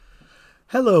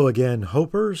Hello again,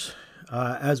 Hopers.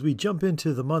 As we jump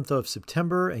into the month of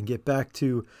September and get back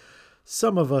to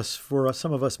some of us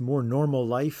more normal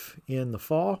life in the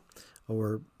fall,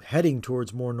 or heading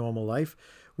towards more normal life,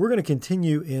 we're going to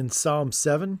continue in Psalm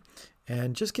 7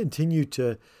 and just continue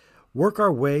to work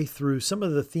our way through some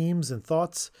of the themes and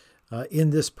thoughts in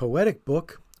this poetic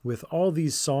book with all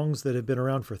these songs that have been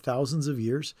around for thousands of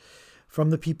years from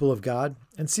the people of God,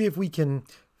 and see if we can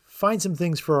find some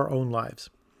things for our own lives.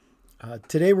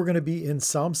 Today we're going to be in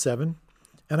Psalm 7,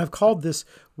 and I've called this,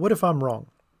 What If I'm Wrong?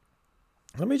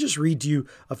 Let me just read to you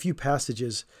a few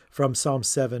passages from Psalm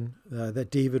 7 that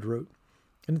David wrote.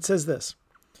 And it says this: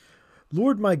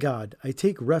 Lord my God, I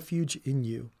take refuge in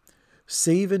you.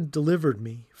 Save and deliver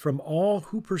me from all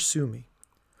who pursue me,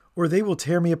 or they will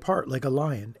tear me apart like a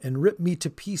lion and rip me to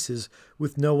pieces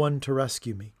with no one to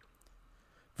rescue me.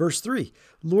 Verse 3,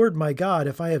 Lord my God,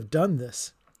 if I have done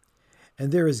this,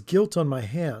 and there is guilt on my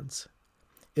hands,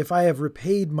 if I have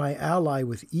repaid my ally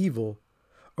with evil,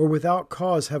 or without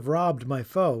cause have robbed my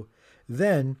foe,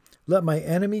 then let my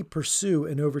enemy pursue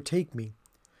and overtake me.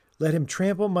 Let him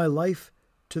trample my life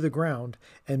to the ground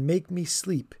and make me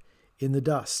sleep in the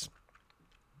dust.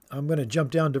 I'm going to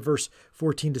jump down to verse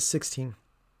 14 to 16.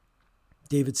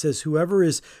 David says, Whoever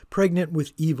is pregnant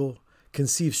with evil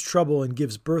conceives trouble and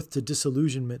gives birth to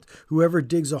disillusionment. Whoever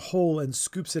digs a hole and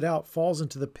scoops it out falls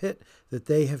into the pit that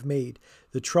they have made.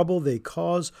 The trouble they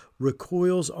cause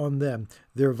recoils on them.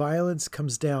 Their violence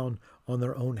comes down on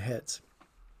their own heads.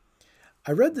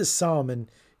 I read this psalm,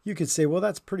 and you could say, well,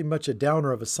 that's pretty much a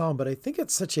downer of a psalm, but I think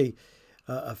it's such a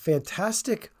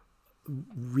fantastic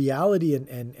reality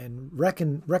and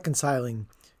reconciling,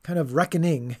 kind of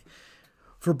reckoning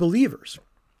for believers.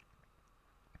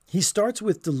 He starts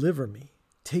with deliver me,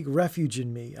 take refuge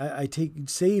in me.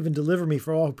 Save and deliver me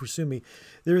for all who pursue me.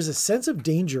 There is a sense of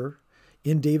danger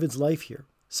in David's life here.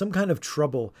 Some kind of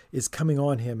trouble is coming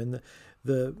on him. And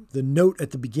the note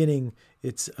at the beginning,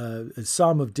 it's a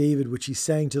psalm of David, which he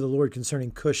sang to the Lord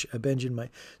concerning Cush, a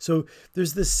Benjamite. So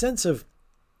there's this sense of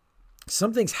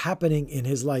something's happening in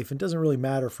his life. It doesn't really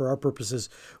matter for our purposes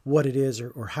what it is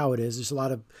or how it is. There's a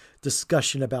lot of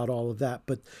discussion about all of that.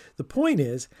 But the point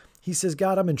is, he says,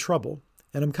 God, I'm in trouble,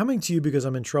 and I'm coming to you because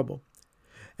I'm in trouble.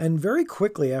 And very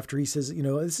quickly after he says,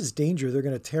 this is danger. They're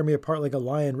going to tear me apart like a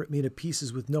lion, rip me to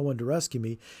pieces with no one to rescue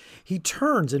me. He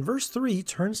turns, in verse 3, he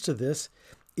turns to this.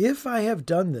 If I have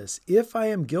done this, if I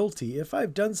am guilty, if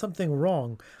I've done something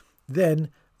wrong,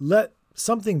 then let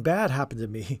something bad happen to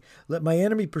me. Let my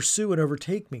enemy pursue and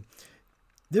overtake me.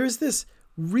 There's this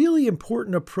really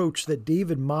important approach that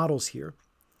David models here.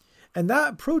 And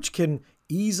that approach can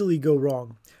easily go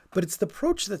wrong. But it's the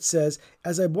approach that says,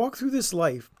 as I walk through this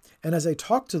life and as I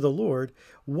talk to the Lord,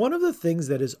 one of the things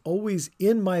that is always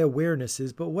in my awareness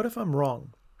is, but what if I'm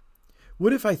wrong?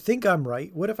 What if I think I'm right?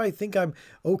 What if I think I'm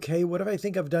okay? What if I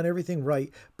think I've done everything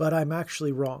right, but I'm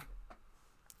actually wrong?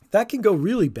 That can go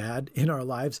really bad in our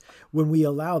lives when we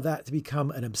allow that to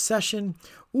become an obsession,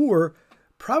 or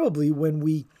probably when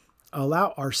we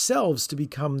allow ourselves to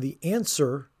become the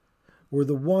answer or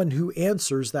the one who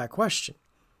answers that question.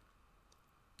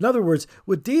 In other words,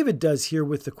 what David does here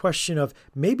with the question of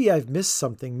maybe I've missed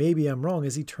something, maybe I'm wrong,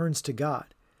 is he turns to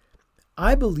God.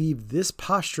 I believe this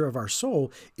posture of our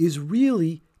soul is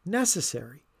really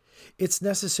necessary. It's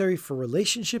necessary for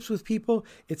relationships with people.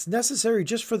 It's necessary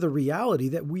just for the reality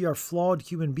that we are flawed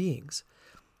human beings.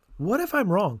 What if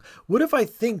I'm wrong? What if I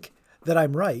think that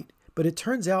I'm right, but it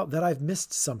turns out that I've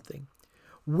missed something?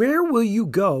 Where will you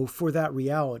go for that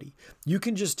reality? You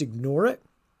can just ignore it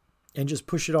and just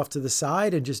push it off to the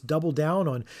side and just double down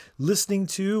on listening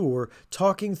to or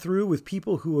talking through with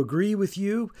people who agree with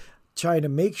you, trying to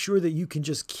make sure that you can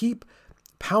just keep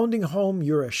pounding home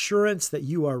your assurance that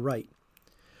you are right.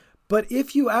 But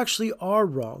if you actually are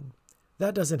wrong,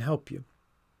 that doesn't help you.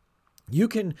 You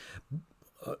can,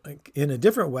 in a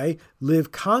different way,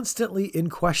 live constantly in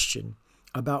question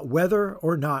about whether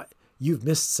or not you've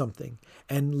missed something,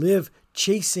 and live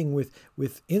chasing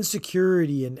with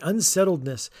insecurity and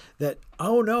unsettledness that,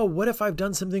 oh no, what if I've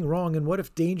done something wrong? And what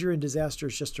if danger and disaster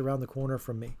is just around the corner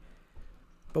from me?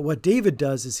 But what David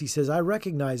does is he says, I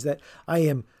recognize that I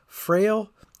am frail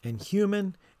and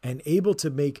human and able to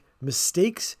make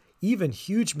mistakes, even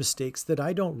huge mistakes that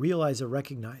I don't realize or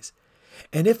recognize.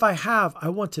 And if I have, I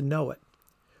want to know it.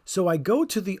 So I go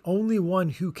to the only one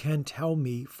who can tell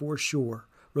me for sure,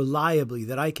 reliably,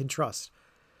 that I can trust.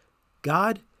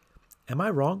 God, am I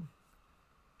wrong?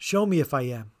 Show me if I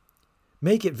am.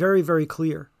 Make it very, very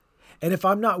clear. And if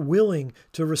I'm not willing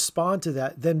to respond to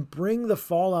that, then bring the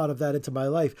fallout of that into my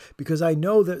life, because I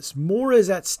know that more is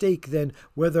at stake than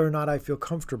whether or not I feel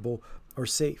comfortable or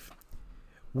safe.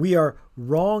 We are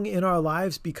wrong in our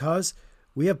lives because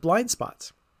we have blind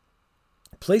spots,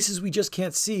 places we just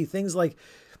can't see. Things like,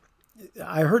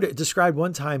 I heard it described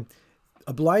one time,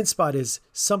 a blind spot is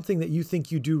something that you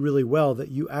think you do really well that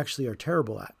you actually are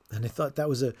terrible at. And I thought that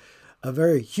was a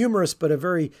very humorous but a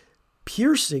very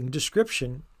piercing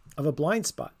description of a blind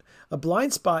spot. A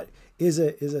blind spot is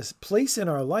a place in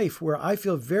our life where I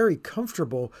feel very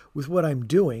comfortable with what I'm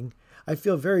doing. I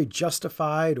feel very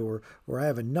justified, or I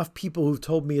have enough people who've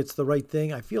told me it's the right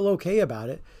thing. I feel okay about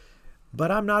it,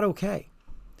 but I'm not okay.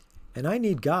 And I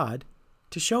need God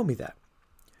to show me that.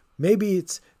 Maybe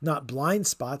it's not blind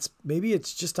spots. Maybe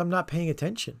it's just I'm not paying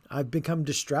attention. I've become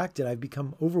distracted. I've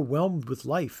become overwhelmed with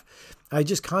life. I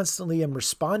just constantly am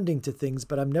responding to things,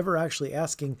 but I'm never actually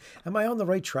asking, am I on the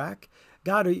right track?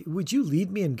 God, would you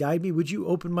lead me and guide me? Would you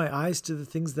open my eyes to the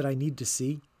things that I need to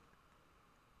see?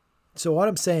 So what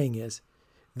I'm saying is,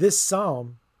 this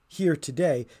psalm here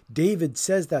today, David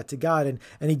says that to God,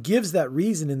 and he gives that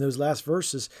reason in those last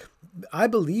verses. I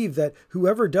believe that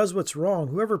whoever does what's wrong,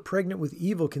 whoever pregnant with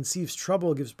evil conceives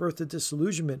trouble, gives birth to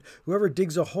disillusionment, whoever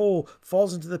digs a hole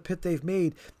falls into the pit they've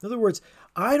made. In other words,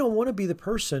 I don't want to be the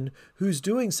person who's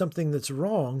doing something that's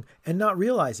wrong and not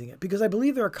realizing it, because I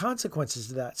believe there are consequences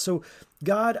to that. So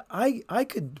God, I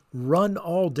could run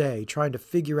all day trying to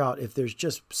figure out if there's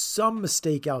just some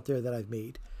mistake out there that I've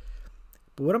made.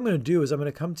 But what I'm going to do is I'm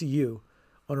going to come to you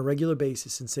on a regular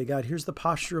basis and say, God, here's the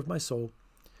posture of my soul.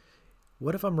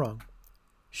 What if I'm wrong?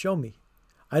 Show me.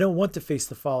 I don't want to face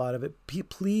the fallout of it.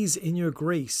 Please, in your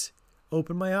grace,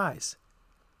 open my eyes.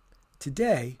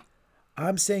 Today,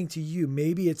 I'm saying to you,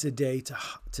 maybe it's a day to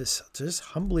just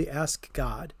humbly ask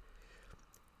God,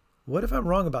 what if I'm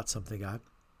wrong about something, God?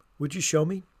 Would you show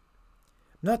me?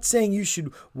 I'm not saying you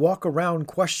should walk around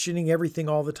questioning everything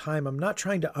all the time. I'm not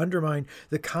trying to undermine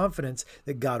the confidence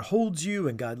that God holds you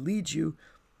and God leads you.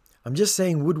 I'm just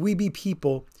saying, would we be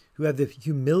people who have the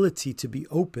humility to be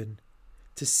open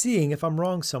to seeing if I'm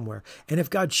wrong somewhere? And if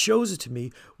God shows it to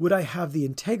me, would I have the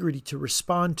integrity to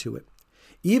respond to it?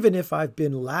 Even if I've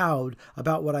been loud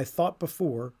about what I thought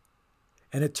before,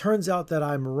 and it turns out that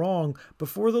I'm wrong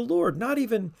before the Lord, not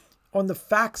even on the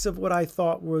facts of what I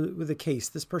thought were the case.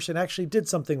 This person actually did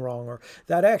something wrong, or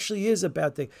that actually is a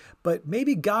bad thing. But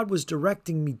maybe God was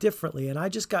directing me differently, and I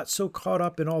just got so caught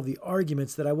up in all the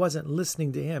arguments that I wasn't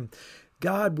listening to him.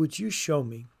 God, would you show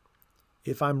me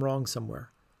if I'm wrong somewhere?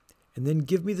 And then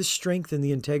give me the strength and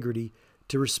the integrity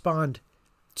to respond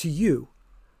to you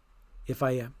if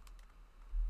I am.